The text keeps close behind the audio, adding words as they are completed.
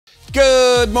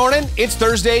Good morning. It's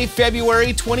Thursday, February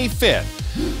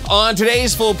 25th. On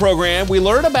today's full program, we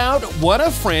learn about one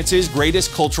of France's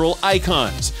greatest cultural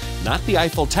icons. Not the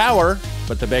Eiffel Tower,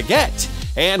 but the baguette,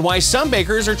 and why some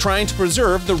bakers are trying to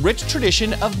preserve the rich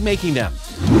tradition of making them.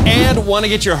 And want to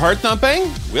get your heart thumping?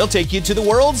 We'll take you to the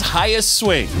world's highest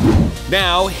swing.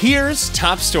 Now, here's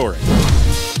top story.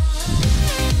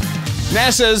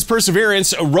 NASA's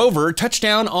Perseverance rover touched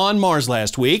down on Mars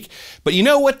last week, but you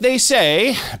know what they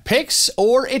say, pics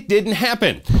or it didn't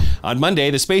happen. On Monday,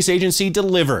 the space agency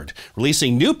delivered,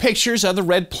 releasing new pictures of the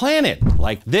red planet,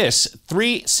 like this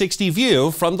 360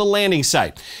 view from the landing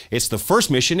site. It's the first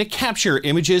mission to capture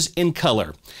images in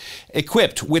color.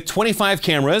 Equipped with 25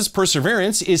 cameras,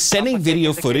 Perseverance is sending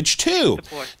video footage too.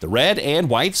 The red and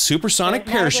white supersonic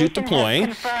parachute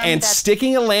deploying and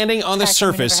sticking a landing on the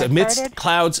surface amidst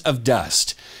clouds of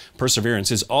dust. Perseverance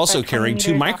is also carrying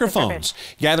 2 microphones,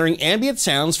 gathering ambient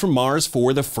sounds from Mars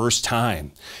for the first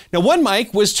time. Now, one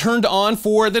mic was turned on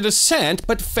for the descent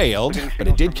but failed, but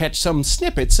it did catch some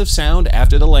snippets of sound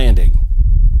after the landing.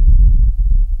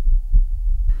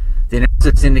 The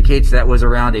analysis indicates that was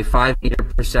around a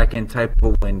 5-meter-per-second type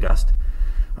of wind gust.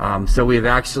 So we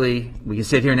can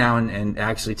sit here now and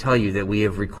actually tell you that we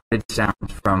have recorded sound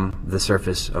from the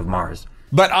surface of Mars.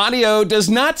 But audio does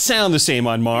not sound the same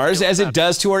on Mars as it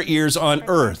does to our ears on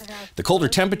Earth. The colder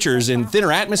temperatures and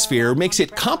thinner atmosphere makes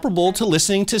it comparable to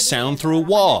listening to sound through a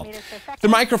wall. The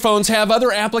microphones have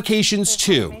other applications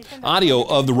too. Audio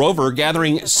of the rover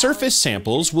gathering surface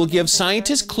samples will give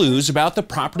scientists clues about the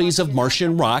properties of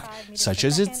Martian rock, such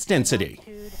as its density.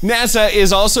 NASA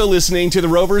is also listening to the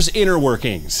rover's inner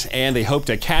workings, and they hope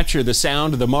to capture the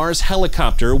sound of the Mars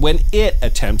helicopter when it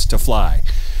attempts to fly.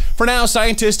 For now,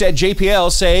 scientists at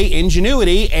JPL say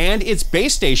Ingenuity and its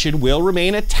base station will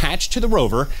remain attached to the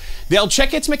rover. They'll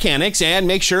check its mechanics and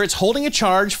make sure it's holding a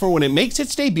charge for when it makes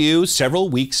its debut several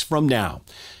weeks from now.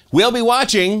 We'll be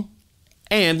watching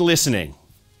and listening.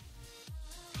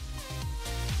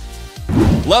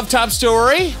 Love Top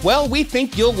Story? Well, we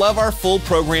think you'll love our full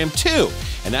program too.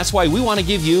 And that's why we want to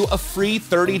give you a free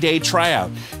 30-day tryout.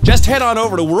 Just head on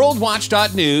over to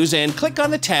worldwatch.news and click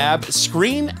on the tab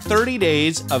Screen 30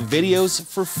 Days of Videos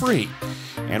for Free.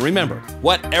 And remember,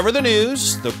 whatever the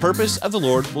news, the purpose of the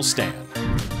Lord will stand.